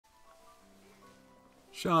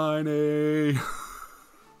Shiny!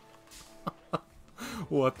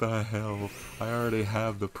 What the hell? I already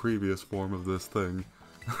have the previous form of this thing.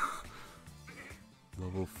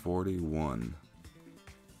 Level 41.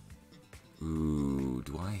 Ooh,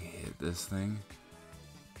 do I hit this thing?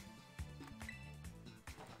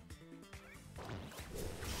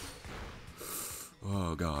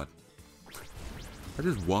 Oh god. I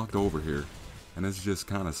just walked over here, and it's just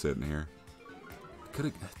kind of sitting here.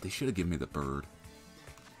 They should have given me the bird.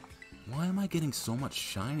 Why am I getting so much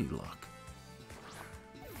shiny luck?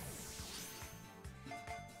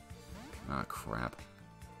 Ah, crap.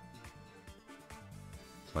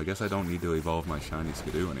 So I guess I don't need to evolve my shiny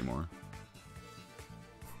Skidoo anymore.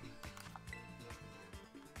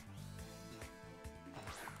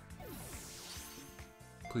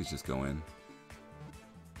 Please just go in.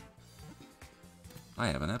 I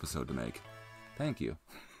have an episode to make. Thank you.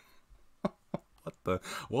 What the?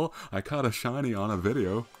 Well, I caught a shiny on a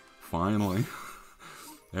video. Finally.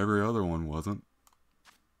 Every other one wasn't.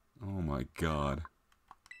 Oh my god.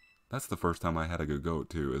 That's the first time I had a good goat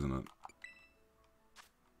too, isn't it?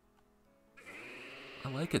 I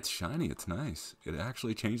like it's shiny. It's nice. It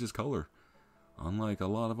actually changes color. Unlike a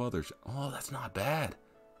lot of others. Oh, that's not bad.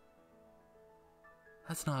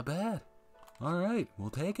 That's not bad. Alright,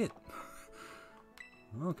 we'll take it.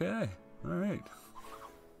 Okay, alright.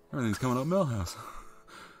 Everything's coming up Millhouse.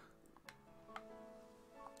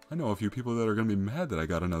 I know a few people that are going to be mad that I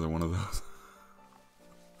got another one of those.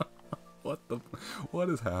 What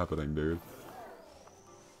is happening, dude?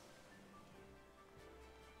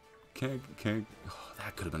 Can't, oh,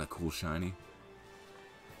 that could have been a cool shiny.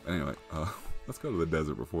 Anyway, let's go to the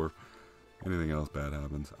desert before anything else bad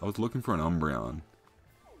happens. I was looking for an Umbreon,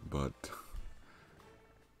 but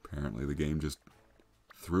apparently the game just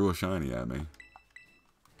threw a shiny at me.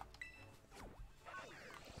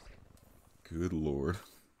 Good lord.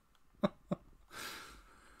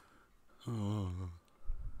 Oh.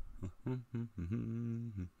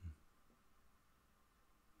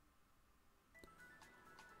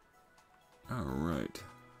 Alright.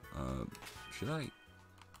 Should I?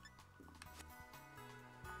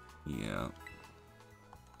 Yeah.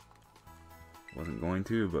 Wasn't going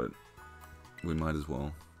to, but we might as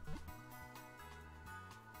well.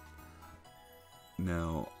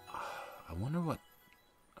 Now, I wonder what...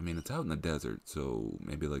 I mean, it's out in the desert, so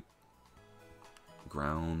maybe like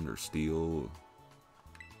ground or steel.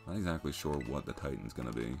 Not exactly sure what the Titan's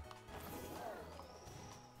gonna be.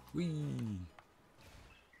 Whee!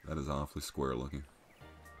 That is awfully square looking.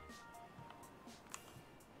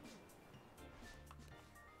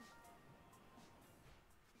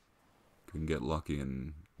 Can get lucky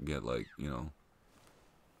and get, like, you know,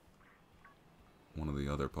 one of the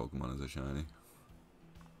other Pokemon as a shiny.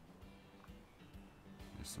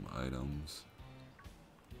 There's some items.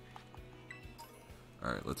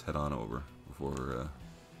 Alright, let's head on over before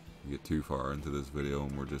we get too far into this video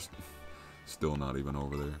and we're just still not even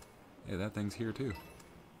over there. Hey, that thing's here too.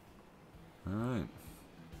 Alright.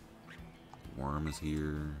 Worm is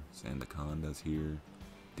here. Sandaconda's here.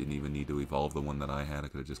 Didn't even need to evolve the one that I had. I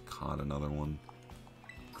could have just caught another one.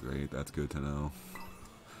 Great, that's good to know.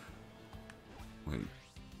 Wait,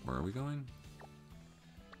 where are we going?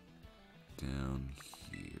 Down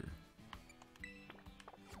here.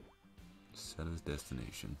 Set as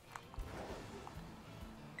destination.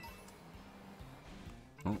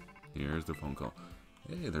 Oh, here's the phone call.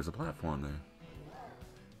 Hey, there's a platform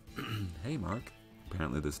there. Hey, Mark.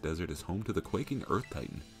 Apparently this desert is home to the Quaking Earth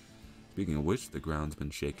Titan. Speaking of which, the ground's been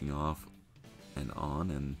shaking off and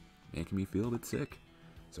on and making me feel a bit sick.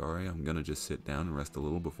 Sorry, I'm gonna just sit down and rest a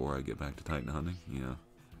little before I get back to Titan hunting. Yeah,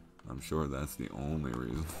 I'm sure that's the only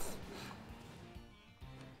reason.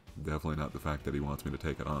 Definitely not the fact that he wants me to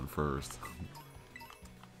take it on first.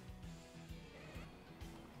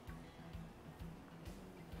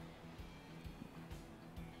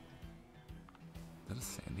 Is that a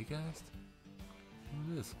Sandygast? What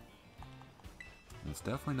is this? It's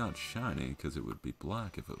definitely not shiny, because it would be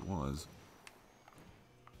black if it was.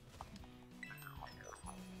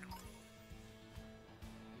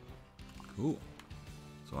 Cool.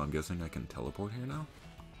 So I'm guessing I can teleport here now?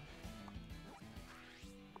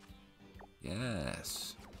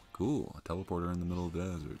 Yes. Cool. A teleporter in the middle of the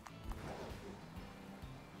desert.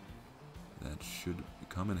 That should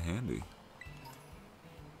come in handy.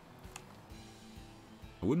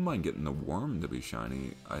 I wouldn't mind getting the worm to be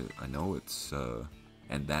shiny. I know it's,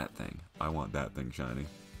 and that thing. I want that thing shiny.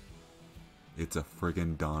 It's a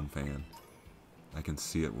friggin' Dawn fan. I can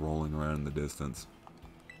see it rolling around in the distance.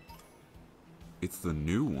 It's the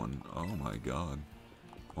new one. Oh my god.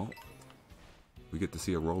 Well, we get to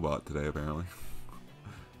see a robot today, apparently.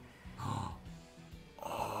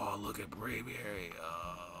 Okay, Braviary.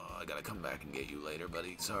 I gotta come back and get you later,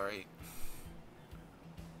 buddy. Sorry.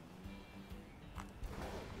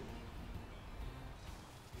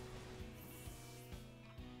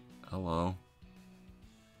 Hello.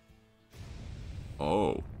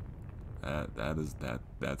 Oh.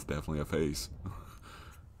 That's definitely a face.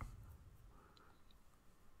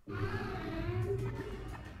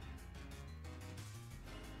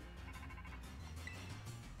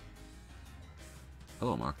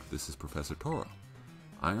 Hello, Mark. This is Professor Toro.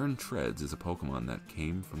 Iron Treads is a Pokemon that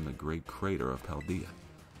came from the great crater of Paldea.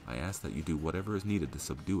 I ask that you do whatever is needed to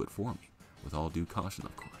subdue it for me, with all due caution,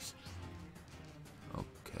 of course.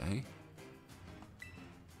 Okay.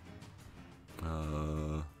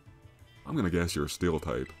 I'm gonna guess you're a Steel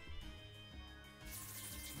type.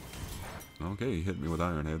 Okay, he hit me with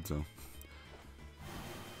Iron Head, so...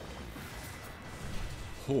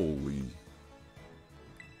 Holy...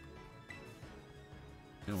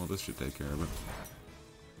 Yeah, well, this should take care of it.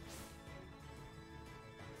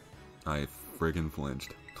 I friggin'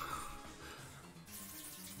 flinched.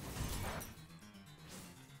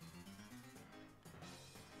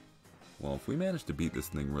 Well, if we manage to beat this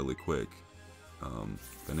thing really quick,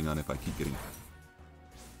 depending on if I keep getting...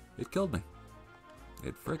 It killed me.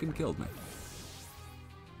 It friggin' killed me.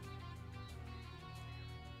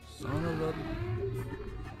 Son of a...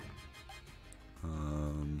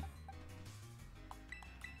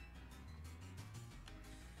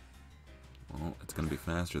 Well, it's gonna be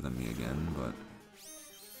faster than me again, but...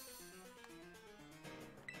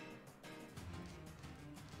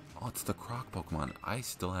 Oh, it's the Croc Pokemon. I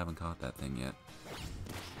still haven't caught that thing yet.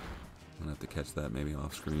 I'm gonna have to catch that maybe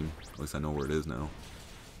off screen. At least I know where it is now.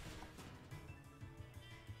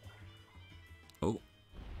 Oh.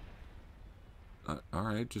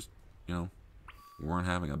 Alright, just, you know, we weren't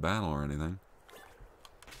having a battle or anything.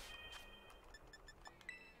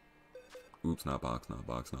 Oops, not box, not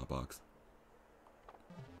box, not box.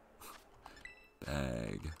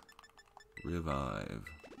 Bag. Revive.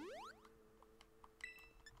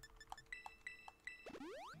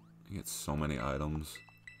 You get so many items.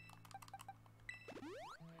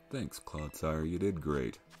 Thanks, Cloudsire, you did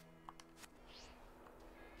great.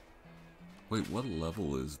 Wait, what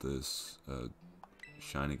level is this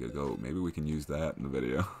shiny goat? Maybe we can use that in the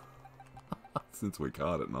video. Since we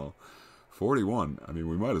caught it and all. 41. I mean,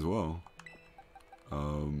 we might as well.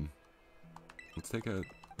 Let's take out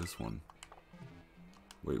this one.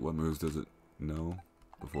 Wait, what moves does it know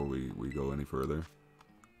before we go any further?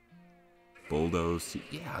 Bulldoze.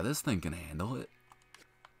 Yeah, this thing can handle it.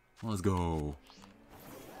 Let's go.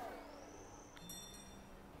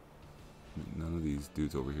 None of these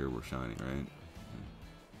dudes over here were shiny, right?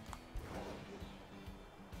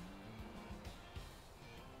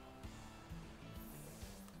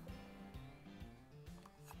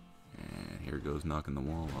 And here goes knocking the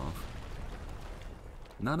wall off.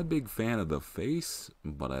 Not a big fan of the face,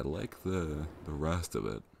 but I like the rest of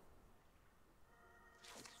it.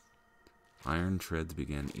 Iron Treads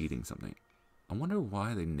began eating something. I wonder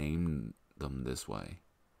why they named them this way.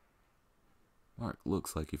 Mark,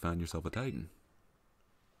 looks like you found yourself a Titan.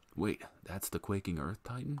 Wait, that's the Quaking Earth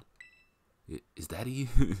Titan? Is that is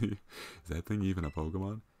that thing even a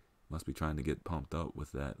Pokemon? Must be trying to get pumped up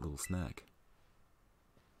with that little snack.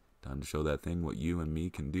 Time to show that thing what you and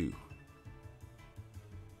me can do.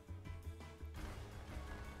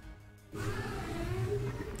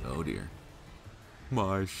 Oh dear.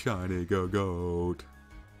 My shiny goat.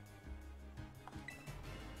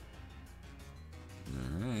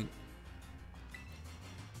 Alright.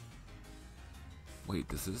 Wait,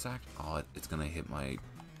 does this act? Oh, it's gonna hit my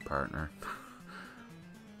partner.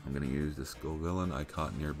 I'm gonna use the skull villain I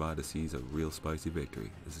caught nearby to seize a real spicy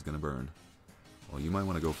victory. This is gonna burn. Well, you might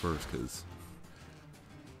want to go first, because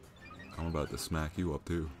I'm about to smack you up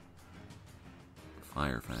too.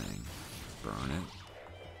 Fire Fang. Burn it.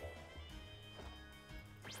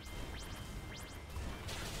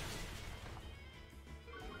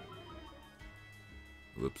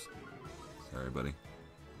 Whoops. Sorry, buddy.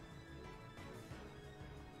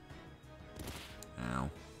 Ow.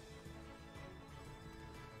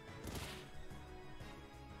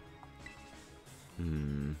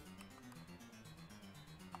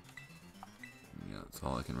 Yeah, that's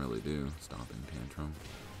all I can really do. Stomping tantrum.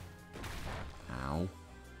 Ow.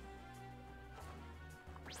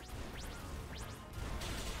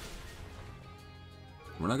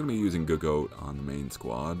 We're not going to be using Goat on the main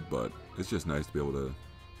squad, but it's just nice to be able to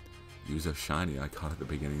use a shiny I caught at the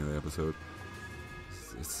beginning of the episode.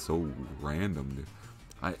 It's so random,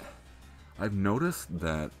 dude. I've noticed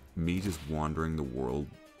that me just wandering the world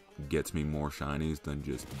gets me more shinies than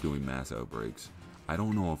just doing mass outbreaks. I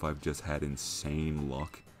don't know if I've just had insane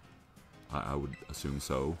luck. I would assume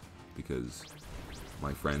so, because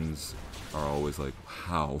my friends are always like,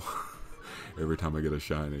 "How?" every time I get a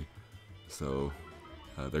shiny. So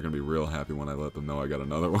they're gonna be real happy when I let them know I got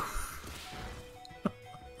another one.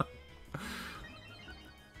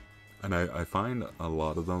 And I find a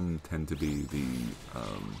lot of them tend to be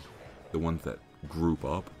the ones that group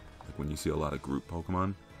up. Like when you see a lot of group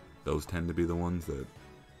Pokemon, those tend to be the ones that.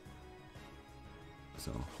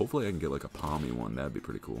 So hopefully I can get like a Palmy one. That'd be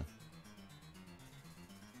pretty cool.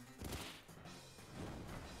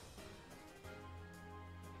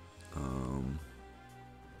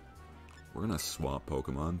 We're gonna swap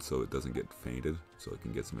Pokemon so it doesn't get fainted, so it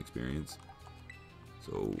can get some experience.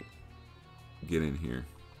 So get in here,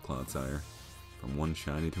 Clodsire, from one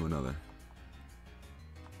shiny to another.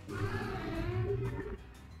 I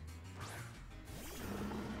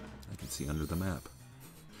can see under the map.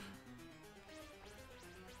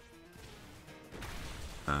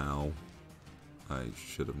 Ow. I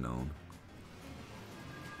should have known.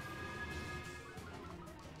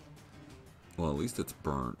 Well, at least it's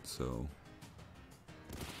burnt, so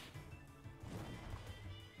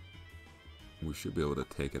we should be able to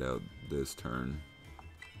take it out this turn.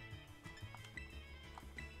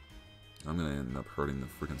 I'm gonna end up hurting the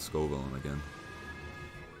freaking Scovillain again.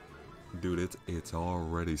 Dude, it's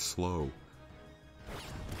already slow.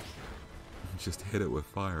 Just hit it with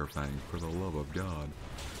Fire Fang, for the love of God.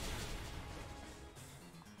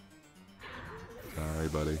 Sorry,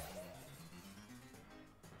 buddy.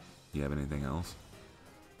 You have anything else?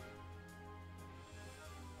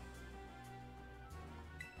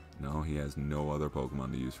 No, he has no other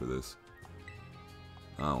Pokemon to use for this.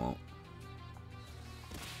 Oh, well.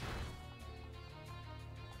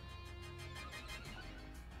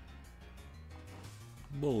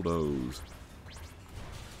 Bulldoze.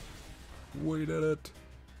 Wait at it.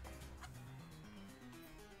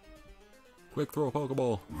 Quick, throw a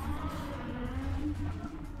Pokeball.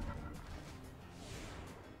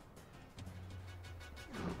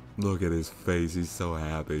 Look at his face, he's so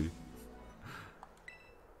happy.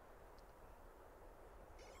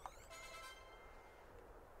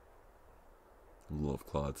 Love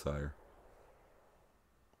Clodsire.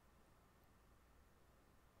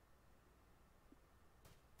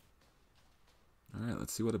 Alright,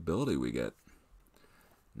 let's see what ability we get.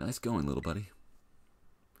 Nice going, little buddy.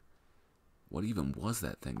 What even was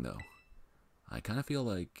that thing, though? I kind of feel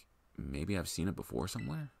like maybe I've seen it before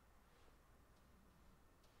somewhere.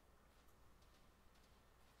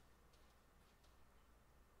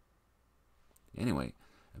 Anyway,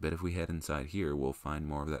 I bet if we head inside here, we'll find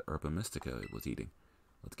more of that Herba Mystica it was eating.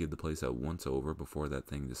 Let's give the place a once-over before that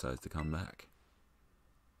thing decides to come back.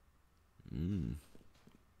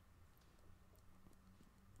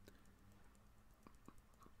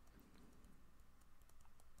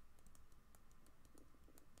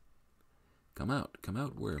 Come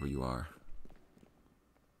out wherever you are.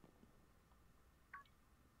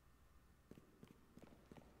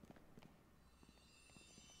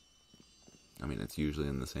 I mean, it's usually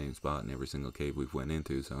in the same spot in every single cave we've went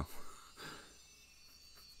into, so.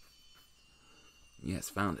 Yes,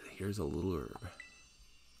 found it. Here's a little herb.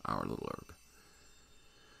 Our little herb.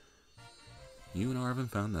 You and Arvin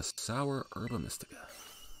found the sour Herba Mystica.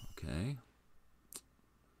 Okay.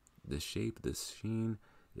 This shape, this sheen,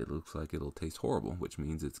 it looks like it'll taste horrible, which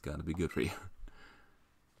means it's got to be good for you.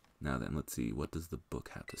 Now then, let's see. What does the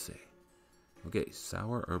book have to say? Okay,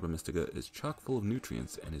 sour Herba Mystica is chock full of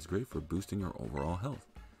nutrients and is great for boosting your overall health.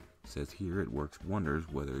 It says here it works wonders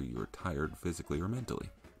whether you're tired physically or mentally.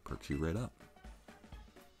 Perks you right up.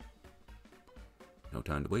 No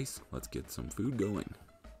time to waste. Let's get some food going.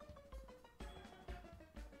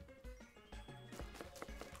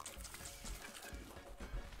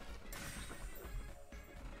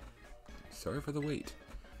 Sorry for the wait.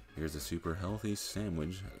 Here's a super healthy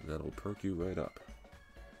sandwich that'll perk you right up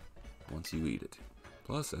once you eat it.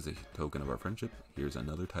 Plus, as a token of our friendship, here's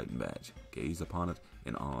another Titan badge. Gaze upon it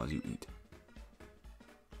in awe as you eat.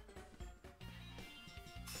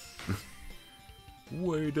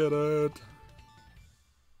 We did it!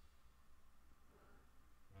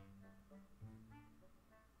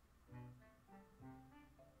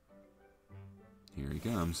 Here he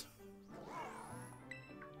comes.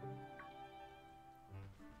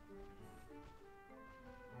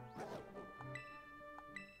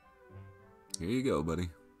 Here you go, buddy.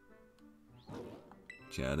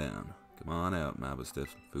 Chow down. Come on out, Mabastiff.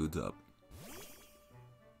 Food's up.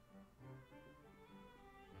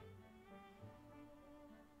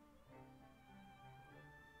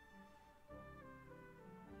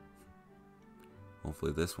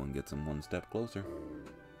 Hopefully this one gets him one step closer.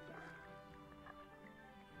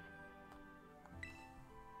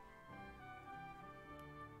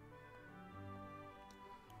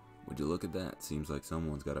 Would you look at that? Seems like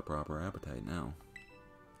someone's got a proper appetite now.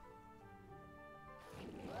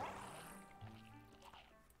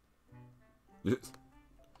 Yes.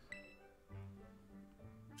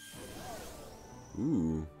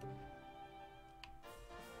 Ooh.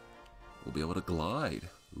 We'll be able to glide.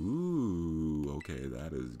 Ooh, okay,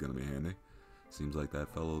 that is gonna be handy. Seems like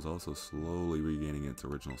that fellow's also slowly regaining its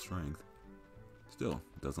original strength. Still,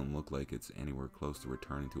 it doesn't look like it's anywhere close to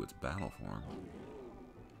returning to its battle form.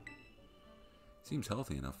 Seems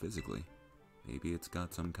healthy enough physically. Maybe it's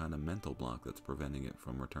got some kind of mental block that's preventing it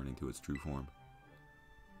from returning to its true form.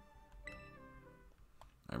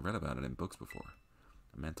 I read about it in books before.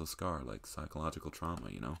 A mental scar, like psychological trauma,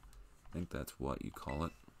 you know? I think that's what you call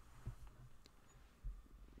it.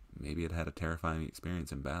 Maybe it had a terrifying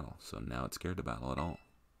experience in battle, so now it's scared to battle at all.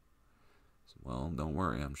 So, well, don't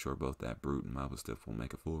worry, I'm sure both that brute and Malvastiff will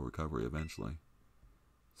make a full recovery eventually.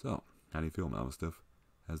 So, how do you feel, Malvastiff?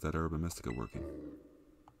 How's that herb and mystica working?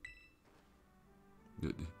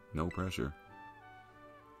 No pressure.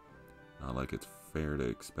 Not like it's fair to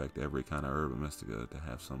expect every kind of herb and mystica to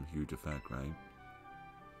have some huge effect, right?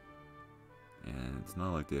 And it's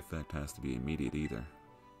not like the effect has to be immediate either.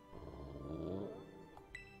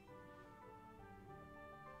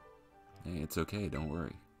 Hey, it's okay, don't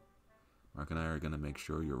worry. Mark and I are going to make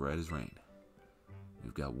sure you're right as rain.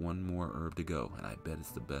 We've got one more herb to go, and I bet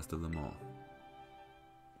it's the best of them all.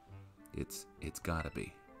 It's gotta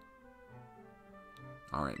be.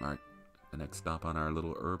 Alright, Mark. The next stop on our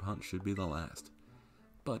little herb hunt should be the last.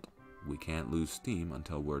 But we can't lose steam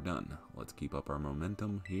until we're done. Let's keep up our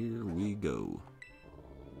momentum. Here we go.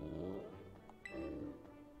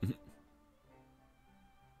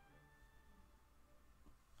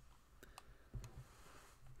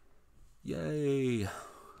 Yay!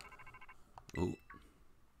 Oh.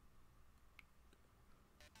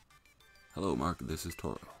 Hello, Mark. This is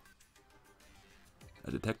Toro. I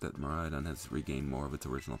detect that Miraidon has regained more of its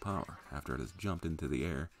original power. After it has jumped into the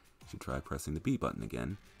air, you should try pressing the B button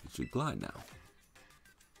again. It should glide now.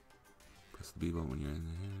 Press the B button when you're in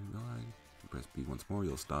the air, glide. If you press B once more,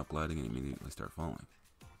 you'll stop gliding and immediately start falling.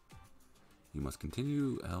 You must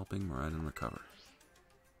continue helping Miraidon recover.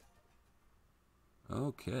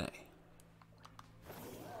 Okay.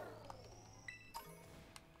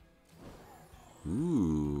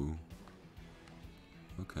 Ooh.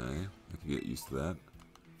 Okay, I can get used to that.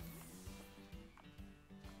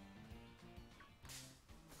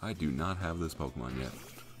 I do not have this Pokemon yet.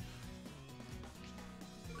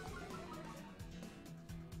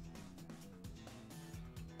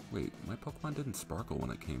 Wait, my Pokemon didn't sparkle when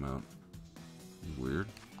it came out. Weird.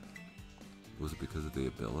 Was it because of the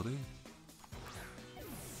ability?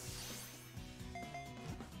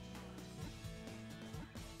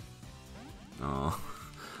 Oh,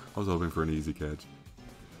 I was hoping for an easy catch.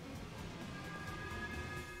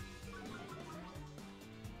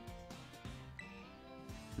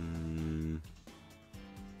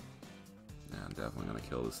 Yeah, I'm definitely gonna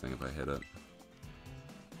kill this thing if I hit it.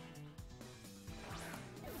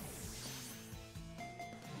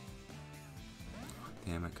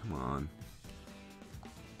 Damn it, come on.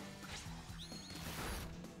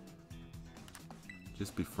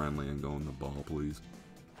 Just be friendly and go in the ball, please.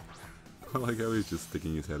 I like how he's just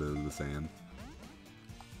sticking his head out of the sand.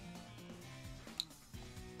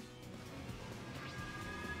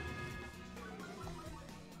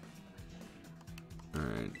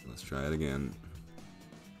 Alright, let's try it again.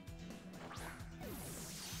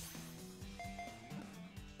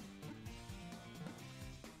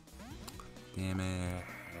 Damn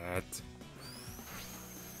it.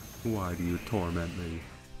 Why do you torment me?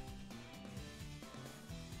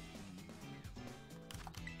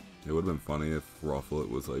 It would have been funny if Rufflet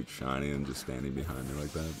was like shiny and just standing behind me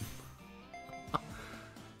like that.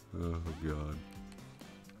 Oh god.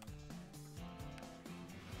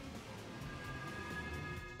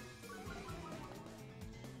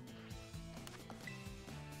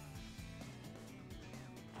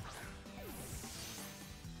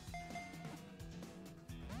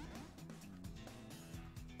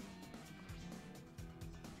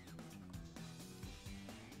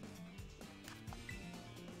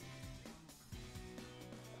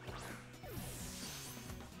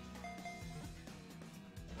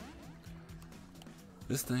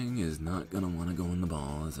 This thing is not gonna want to go in the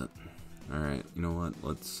ball, is it? Alright, you know what?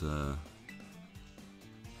 Let's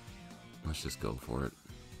just go for it.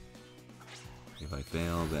 If I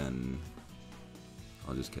fail, then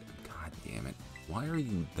I'll just get... God damn it. Why are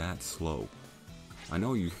you that slow? I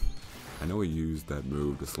know he used that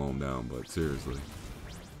move to slow him down, but seriously.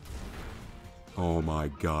 Oh my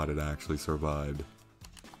god, it actually survived.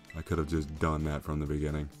 I could have just done that from the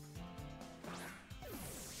beginning.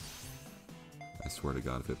 I swear to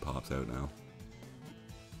god if it pops out now.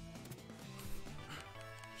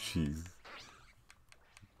 Jeez.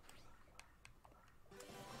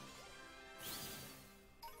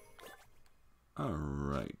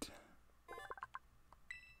 Alright.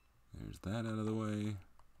 There's that out of the way.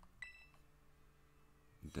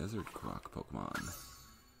 Desert Croc Pokemon.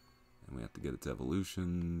 And we have to get its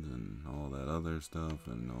evolutions and all that other stuff.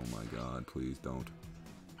 And oh my god, please don't.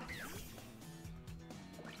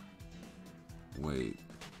 Wait.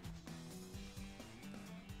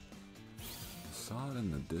 I saw it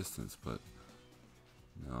in the distance, but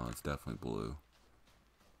no, it's definitely blue.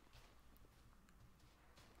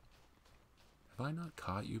 Have I not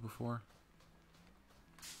caught you before?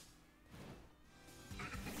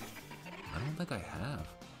 I don't think I have.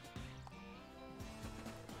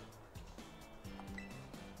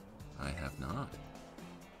 I have not.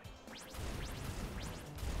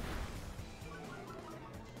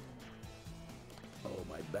 Oh,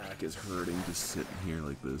 my back is hurting just sitting here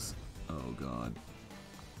like this. Oh god.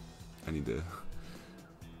 I need to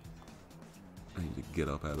get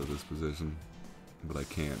up out of this position, but I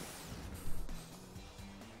can't.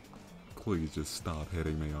 Please just stop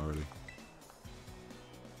hitting me already.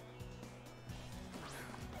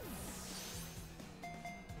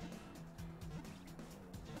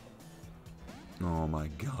 Oh my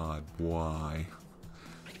god, why?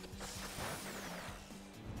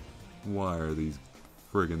 Why are these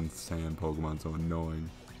friggin' sand Pokemon so annoying?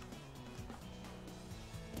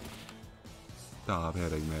 Stop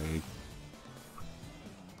hitting me.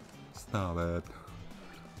 Stop it.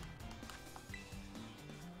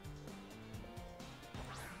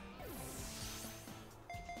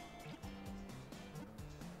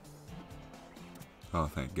 Oh,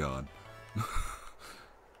 thank God.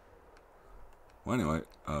 Well, anyway,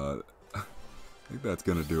 I think that's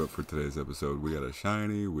gonna do it for today's episode. We got a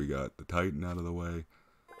shiny, we got the Titan out of the way.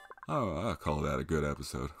 Oh, I'll call that a good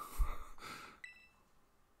episode.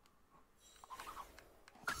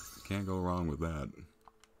 Can't go wrong with that.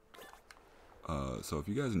 So if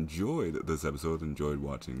you guys enjoyed this episode, enjoyed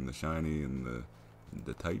watching the shiny and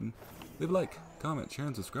the Titan, leave a like, comment, share,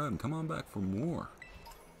 and subscribe, and come on back for more.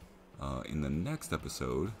 In the next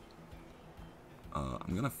episode,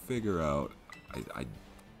 I'm gonna figure out. I'm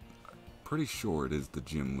pretty sure it is the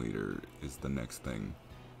gym leader is the next thing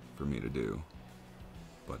for me to do,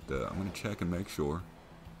 but I'm gonna check and make sure.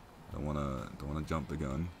 Don't wanna jump the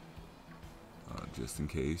gun, just in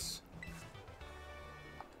case.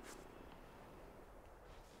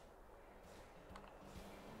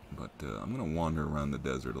 But I'm gonna wander around the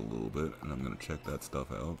desert a little bit, and I'm gonna check that stuff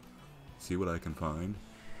out, see what I can find.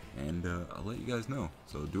 And I'll let you guys know.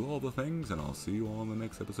 So do all the things, and I'll see you all in the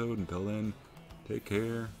next episode. Until then, take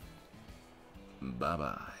care.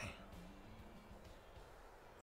 Bye-bye.